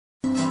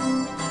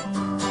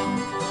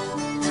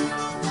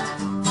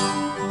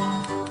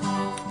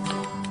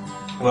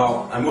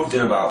Well, I moved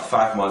in about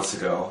 5 months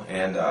ago,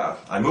 and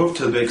I moved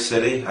to the big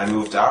city. I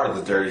moved out of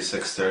the dirty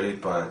 630,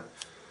 but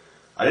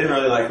I didn't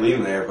really like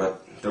leaving there,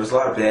 but there was a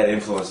lot of bad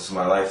influences in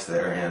my life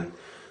there, and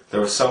there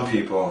were some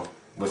people,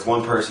 with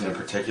one person in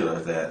particular,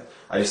 that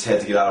I just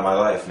had to get out of my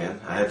life, man.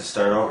 I had to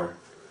start over.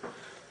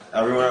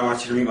 Everyone, I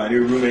want you to meet my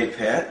new roommate,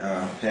 Pat.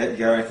 Pat, you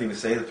got anything to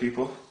say to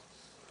people?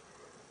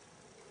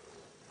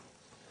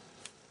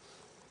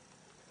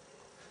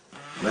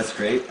 That's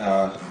great.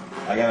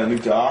 I got a new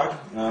dog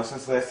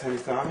since the last time you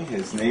saw me.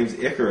 His name's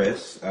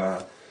Icarus.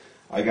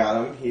 I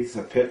got him. He's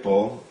a pit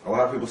bull. A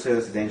lot of people say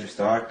that's a dangerous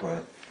dog,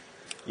 but,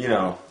 you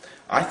know,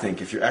 I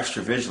think if you're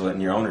extra vigilant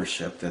in your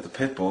ownership, that the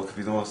pit bull could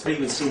be the most... I've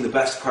even seen the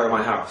best part of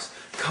my house.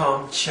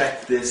 Come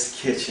check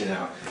this kitchen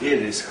out.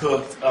 It is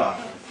hooked up.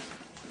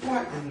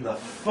 What in the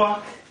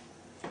fuck?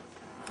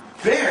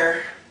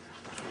 Bear?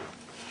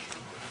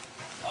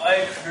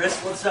 Hey, Chris,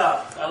 what's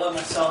up? I let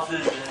myself in,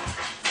 man.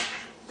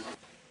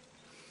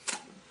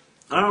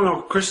 I don't know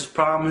what Chris's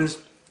problem is.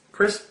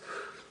 Chris,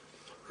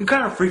 he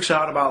kind of freaks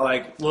out about,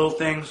 like, little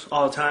things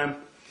all the time.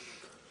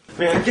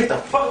 Man, get the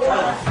fuck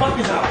out of my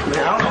fucking house,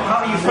 man. I don't know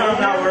how you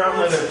found out where I'm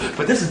living,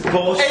 but this is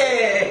bullshit.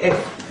 Hey,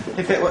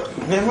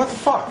 man, what the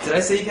fuck? Did I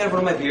say you can have one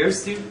of my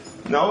beers, dude?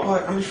 No,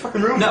 but I'm in your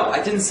fucking room. No,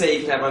 I didn't say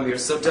you can have one of my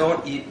beers, so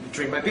don't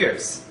drink my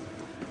beers.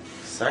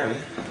 Sorry,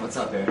 man. What's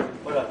up, Bear?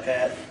 What up,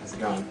 Pat? How's it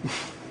going?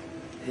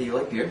 Hey, you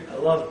like beer? I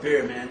love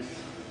beer, man.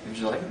 Would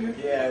you like a beer?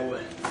 Yeah, I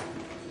would.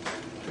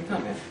 Drink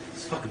on, man.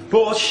 It's fucking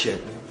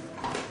bullshit.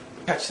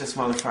 Catch this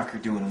motherfucker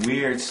doing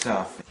weird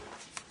stuff.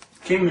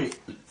 King,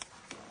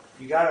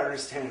 you gotta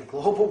understand,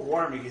 global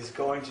warming is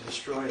going to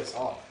destroy us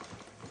all.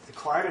 The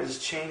climate has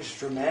changed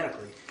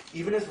dramatically.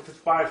 Even if it's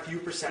by a few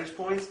percentage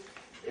points,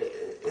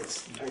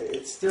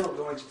 it's still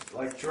going to,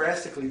 like,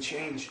 drastically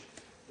change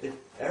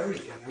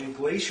everything. I mean,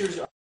 glaciers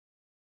are...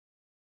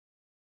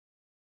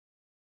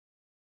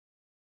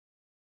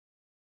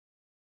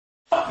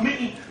 Fuck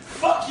me!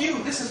 Fuck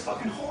you! This is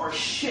fucking horse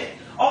shit!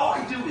 All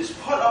I do is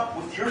put up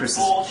with your Chris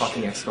bullshit. is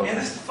fucking ex-girlfriend.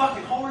 And this is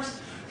fucking horse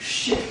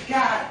shit.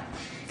 God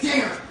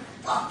damn!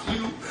 Fuck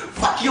you!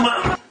 Fuck you,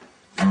 mom!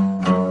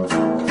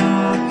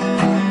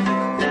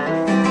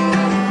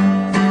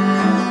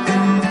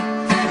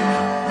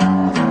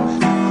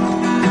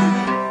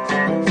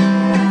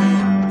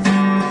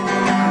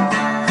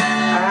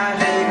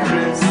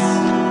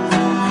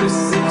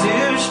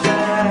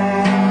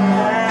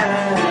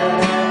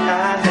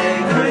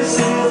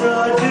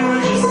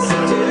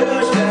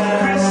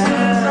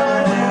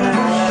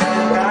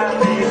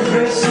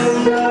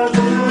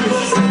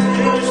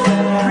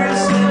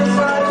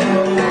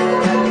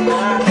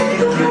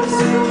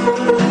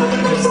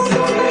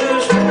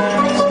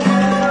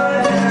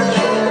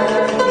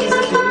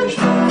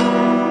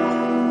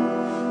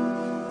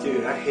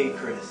 Dude, I hate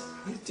Chris.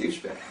 You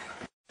douchebag.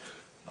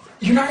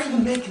 You're not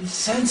even making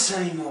sense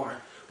anymore.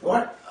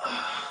 What?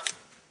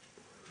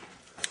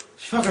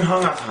 She fucking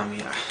hung up on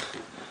me.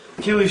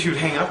 I can't believe she would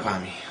hang up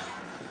on me.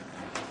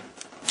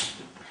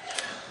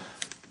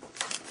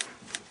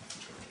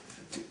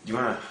 Do you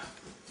wanna...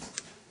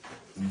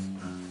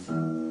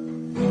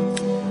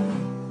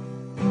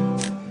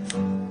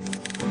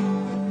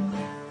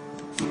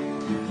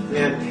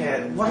 Man,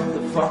 Pat, what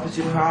the fuck is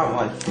your problem?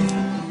 Like,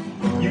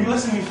 you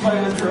listen to me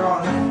play with her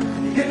all night.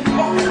 Get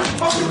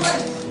fucking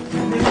away!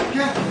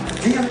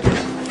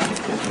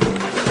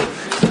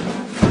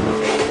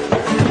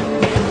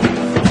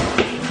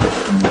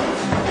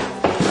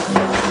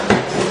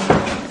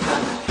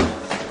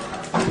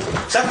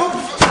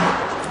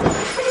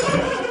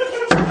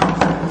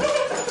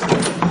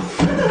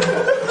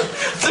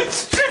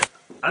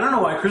 I don't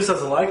know why Chris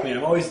doesn't like me.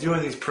 I'm always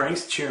doing these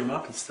pranks to cheer him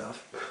up and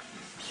stuff.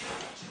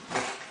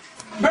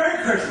 Merry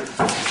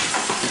Christmas!